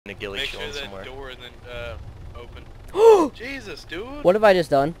a ghillie Make chilling sure that somewhere. door isn't open. Jesus, dude. What have I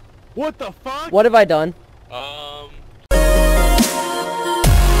just done? What the fuck? What have I done?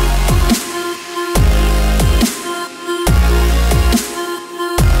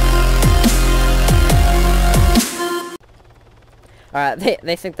 Alright,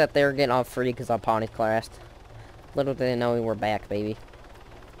 they think that they were getting off free because our ponies crashed. Little did they know we were back, baby.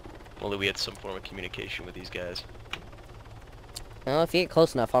 Well, we had some form of communication with these guys. Well, if you get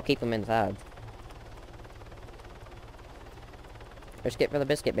close enough, I'll keep them inside. Biscuit for the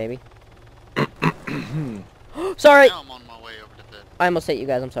biscuit, baby. Sorry! Now I'm on my way over to bed. I almost hit you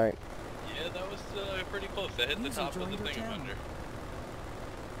guys, I'm sorry. Yeah, that was pretty close. I hit the top of the thing under.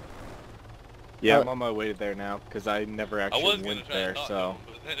 Yeah, I'm on my way there now, because I never actually went there, so...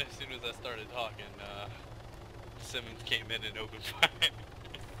 But then as soon as I started talking, Simmons came in and opened fire.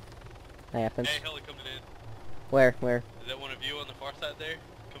 That happens. Hey, heli coming in. Where? Is that one of you on the far side there?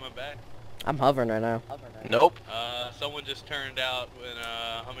 Coming back? I'm hovering right now. Nope. Someone just turned out when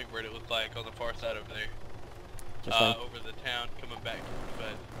Hummingbird it looked like on the far side over there. Over the town, coming back towards the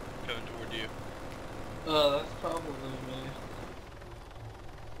bed. Coming toward you. That's probably me.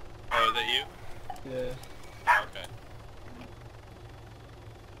 Oh, is that you? Yeah. Oh, okay.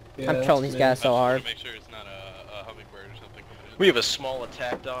 Yeah, I'm trolling these guys so hard. I just want to make sure it's not a Hummingbird or something coming in. We have a small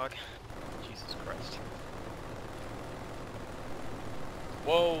attack dog. Jesus Christ.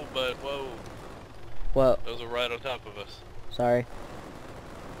 Whoa, but whoa. What? Those are right on top of us. Sorry.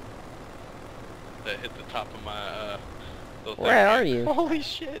 That hit the top of my, Where are you? Holy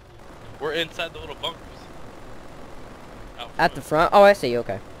shit. We're inside the little bunkers. At the front? Oh, I see you,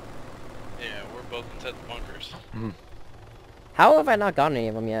 okay. Yeah, we're both inside the bunkers. How have I not gotten any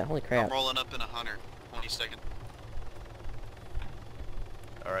of them yet? Holy crap. I'm rolling up in a Hunter. 20 seconds.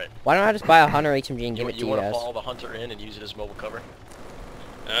 Alright. Why don't I just buy a Hunter HMG and give it to You you want to guys? follow the hunter in and use it as mobile cover?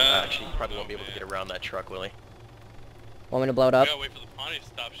 Actually, you probably won't be able to get around that truck, will he? Want me to blow it up? We gotta wait for the ponies to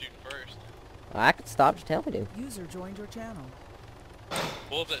stop shooting first. I could stop, just tell me to. User joined your channel.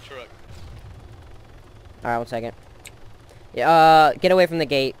 Pull up that truck. Alright, 1 second. Yeah, get away from the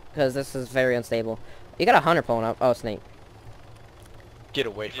gate, because this is very unstable. You got a Hunter pulling up. Oh, Snake. Get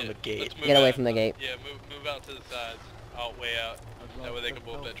away from the gate. Get away from the gate. Yeah, move out to the sides. Out, way out. That way they can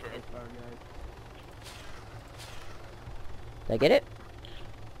pull up that truck. Did I get it?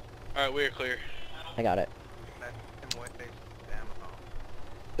 Alright, we're clear. I got it.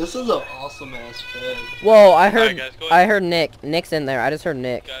 This is an awesome ass bed. Whoa, I heard guys, go I ahead. heard Nick. Nick's in there. I just heard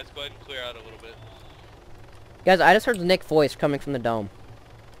Nick. Guys, go ahead and clear out a little bit. Guys, I just heard Nick's voice coming from the dome.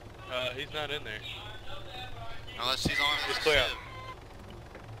 He's not in there. Unless he's on Just clear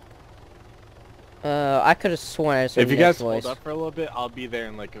out. I could have sworn I just heard If you Nick's guys hold voice. up for a little bit, I'll be there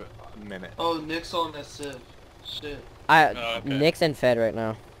in like a minute. Oh, Nick's on that Civ. Shit. Okay. Nick's in Fed right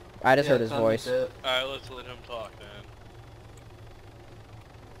now. I just heard his voice. Alright, let's let him talk then.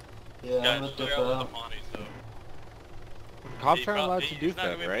 Yeah, I'm Guys, at the clear out with the bow. ponies though. Cops aren't allowed to do He's not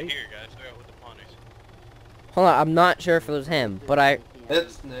that, gonna be right? here, guys. Clear out with the ponies. Hold on, I'm not sure if it was him, but I...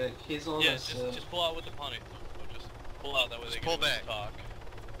 It's Nick. He's on Yeah, that Civ. just pull out with the ponies. Just pull out, that way they pull can back. talk.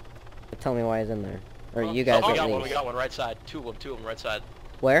 Tell me why he's in there. Or you guys Oh, we at got one, least. we got one right side. Two of them right side.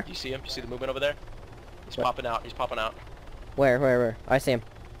 Where? Do you see him? You see the movement over there? He's What? popping out, he's popping out. Where? I see him.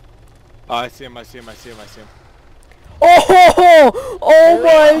 Oh, I see him. Oh! Oh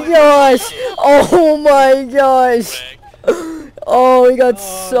my gosh! Oh my gosh! Oh, he got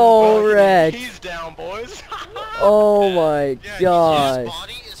so wrecked. He's down, boys. Oh my His gosh.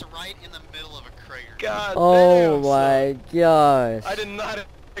 body is right in the middle of a crater. God Oh damn, my gosh. I did not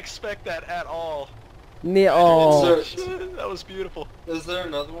expect that at all. Oh. Shit, that was beautiful. Is there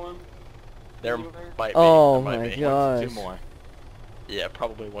another one? There might be. Oh there might my be. gosh. 2 more. Yeah,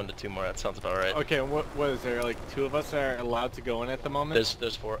 probably 1 to 2 more. That sounds about right. Okay, what is there? Like 2 of us are allowed to go in at the moment?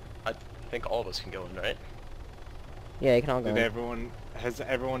 There's 4. I think all of us can go in, right? Yeah, you can all go Did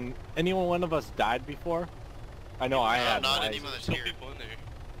in. anyone one of us died before? I know I had. Not I- anyone that's Still here. people in there.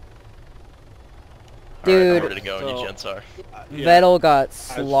 Dude. Alright, I'm ready to go, and you So- gents are. yeah. Vettel got I'm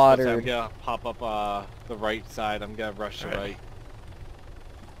slaughtered. gonna pop up the right side. I'm gonna rush the right.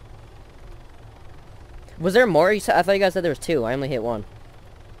 Was there more? I thought you guys said there was 2. I only hit 1.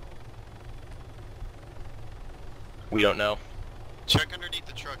 We don't know. Check underneath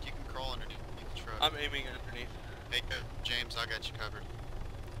the truck. You can crawl underneath the truck. I'm aiming underneath. Hey, James, I got you covered.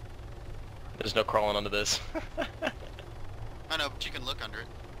 There's no crawling under this. I know, but you can look under it.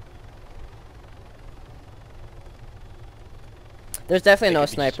 There's definitely They no could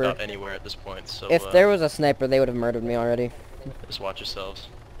be just sniper. about anywhere at this point, so If there was a sniper, they would have murdered me already. just watch yourselves.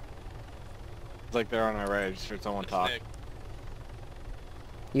 It's like they're on our right. I just heard someone It's talk. Nick.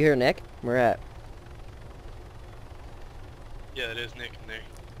 You hear Nick? Where at? Yeah, it is Nick in there.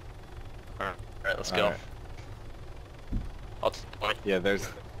 Alright, let's go. Alright. I'll take the point. Yeah, there's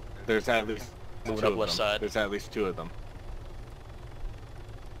at least Moving two up of left them. side. There's at least 2 of them.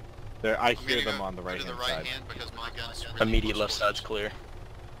 I I'm hear gonna them go on the right to the hand right side. hand because my gun's really Immediate close left side's quarters. clear.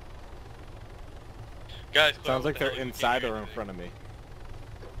 Guys, Sounds like they're inside or in front of me.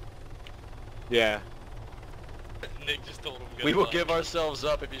 Yeah. Nick just told him. We will give ourselves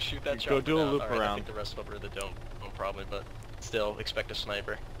up if you shoot that Go chopper do a down. loop Alright, I around. think the rest of them really don't probably, but still expect a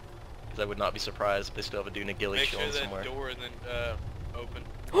sniper. Because I would not be surprised if they still have a Duna Gilly Make sure chilling that somewhere. door and then open.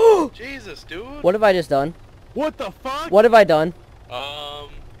 What Jesus, dude. have I just done? What the fuck? What have I done?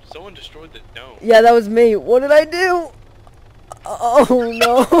 Someone destroyed the dome. Yeah, that was me. What did I do? Oh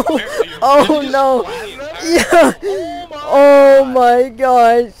no. Apparently you're- Oh no. Yeah. Oh my Oh my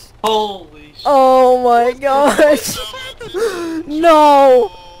gosh. Holy shit. Oh my gosh. No.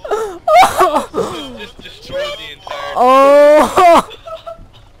 Just destroyed the entire. Oh.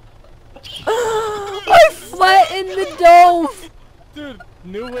 I flattened the dome. Dude,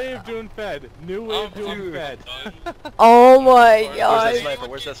 new way of doing Fed. New way of doing dude. Fed. Oh my Where's that gosh. sniper?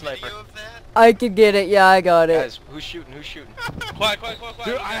 Where's that sniper? Video of that? I could get it. Yeah, I got it. Guys, who's shooting? Who's shooting? Quiet.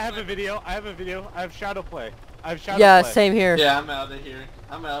 Dude, I have a video. I have shadow play. I have shadow Yeah, play. same here. Yeah, I'm out of here.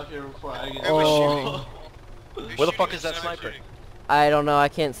 I'm out of here before I get. Who was Oh. shooting? Who's Where the fuck shooting? is that sniper? shooting. I don't know. I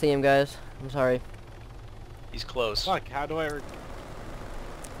can't see him, guys. I'm sorry. He's close. Fuck, how do I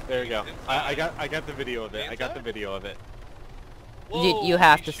There you go. I got the video of it. I got the video of it. You Whoa,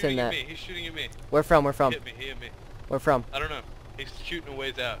 have he's to send shooting at that. me. He's shooting at me. Where from? Where from? He hit me. Where from? I don't know. He's shooting a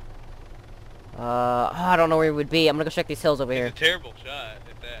ways out. I don't know where he would be. I'm gonna go check these hills over He's here. a terrible shot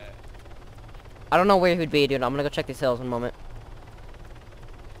at that. I don't know where he would be, dude. I'm gonna go check these hills in a moment.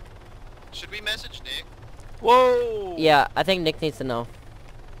 Should we message Nick? Whoa! Yeah, I think Nick needs to know.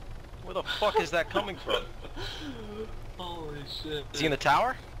 Where the fuck is that coming from? Holy shit. Is he in the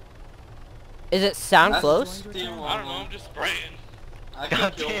tower? Is it sound That's close? Team I don't know. one. I'm just spraying. I can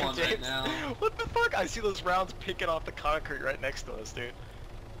God kill damn, one right James. now. What the fuck? I see those rounds picking off the concrete right next to us, dude.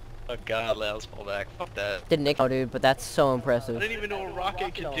 Oh god, let's pull back. Fuck that. Did Nick know, dude? But that's so I impressive. didn't even know a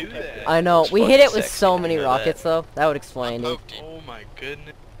rocket could do that. I know. It's We hit it fucking with sexy so to many know that. rockets, though. That would I explain, dude. poked him. Oh my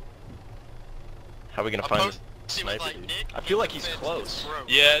goodness. How are we gonna I find poked this him with, sniper, like, dude? Nick I feel like in he's the fence close. throat.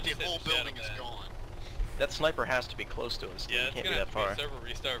 Yeah, The it's whole a building shadow is that. gone. That sniper has to be close to us, dude. Yeah, He it's can't gonna be have that to be far. a server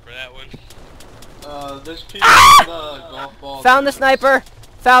restart for that one. There's people with golf balls. Found the sniper.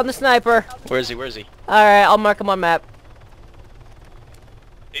 Found the sniper. Where is he? Where is he? Alright, I'll mark him on map.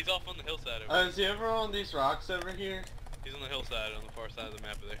 He's off on the hillside over there. Is he ever on these rocks over here? He's on the hillside on the far side of the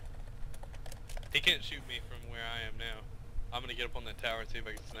map over there. He can't shoot me from where I am now. I'm gonna get up on that tower and see if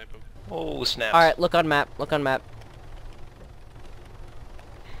I can snipe him. Oh, snaps. Alright, look on map. Look on map.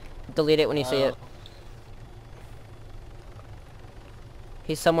 Delete it when you see it.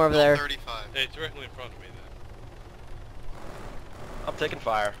 He's somewhere over there. 35. Hey, it's directly in front of me then. I'm taking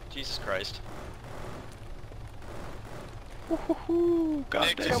fire. Jesus Christ. God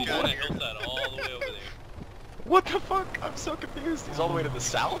Nick, damn, just He's got on the here. hillside all the way over there. What the fuck? I'm so confused. He's all the way to the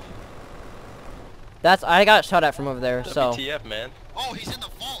south? I got shot at from over there, so. WTF, man. Oh, he's in the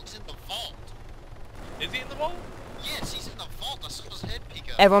vault. He's in the vault. Is he in the vault? Yes, he's in the vault. I saw his head peek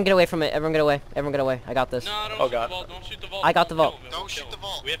up. Everyone get away from it. Everyone get away. Everyone get away. I got this. No, don't Oh, shoot God. the vault. Don't shoot the vault. I It got the won't vault. kill him. It Don't won't shoot kill the him.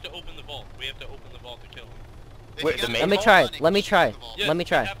 vault. We have to open the vault. We have to open the vault to kill him. If Wait, you the got main Let me vault, try. Nick, Let me shoot try. the vault. Yes, Let me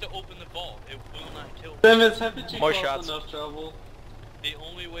try. we have to open the vault. It will not kill him. Simmons, haven't you More caused shots. enough trouble? The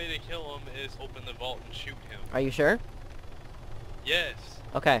only way to kill him is open the vault and shoot him. Are you sure? Yes.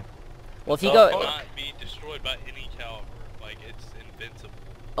 Okay. Well, if you Oh, go, It will fuck. not be destroyed by any caliber. Like, it's invincible.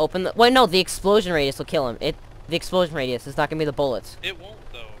 open the. Wait, no, the explosion radius will kill him. The explosion radius. It's not gonna be the bullets. It won't,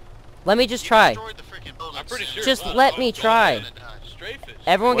 though. Let me just You try. destroyed the freaking building, I'm pretty Sam. sure. Just it's let not. me It's try. Gonna die. Strafe it.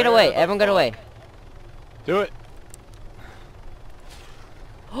 Everyone get Where away. the Everyone get fuck? away. Do it.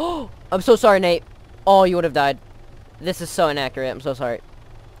 Oh, I'm so sorry, Nate. Oh, you would have died. This is so inaccurate. I'm so sorry.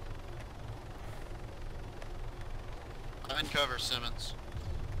 I'm in cover, Simmons.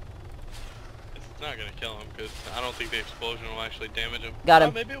 It's not gonna kill him because I don't think the explosion will actually damage him. Got Oh,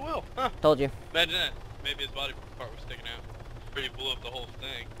 him. maybe it will. Huh. Told you. Imagine that. Maybe his body part was sticking out. Or you blew up the whole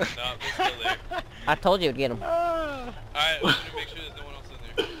thing. No, it's still there. I told you it'd get him. Alright, we're gonna make sure there's no one else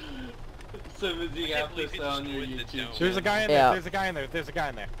in there. Simmons, you I can't got believe this he on your destroyed the YouTube dome. There's a guy in Yeah. there. There's a guy in there. There's a guy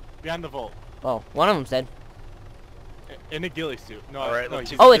in there. Behind the vault. Oh, one of them's dead. In a ghillie suit. No, Alright, no, let's he's-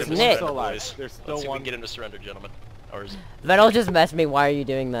 see if Oh, we it's can get him to Nick. Still surrender, alive. boys. There's still Let's see if we one. can get him to surrender, gentlemen. Or is Vettel just messaged me. Why are you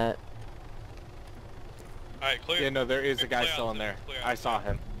doing that? Alright, clear. Yeah, no, there is a guy Clear still out, in there. clear out. I saw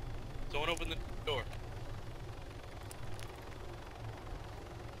him. Someone open the door.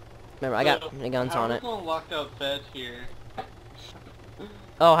 Remember, I got the guns on it. We're gonna lock out Fed here.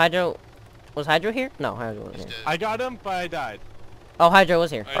 Oh, Hydro... Was Hydro here? No, Hydro wasn't here. I got him, but I died. Oh, Hydro was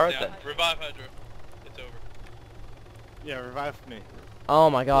here. Alright, Alright down. Revive Hydro. It's over. Yeah, revive me. Oh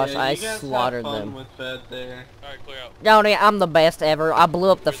my gosh, Yeah, I you guys have slaughtered fun them. with Fed there. Alright, clear out. Johnny, I'm the best ever. I blew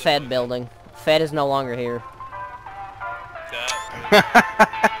up the Where's the Fed fun? building. Fed is no longer here. That.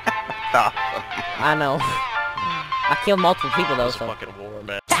 I know. I killed multiple people though, This is a so. fucking war,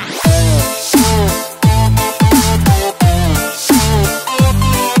 man.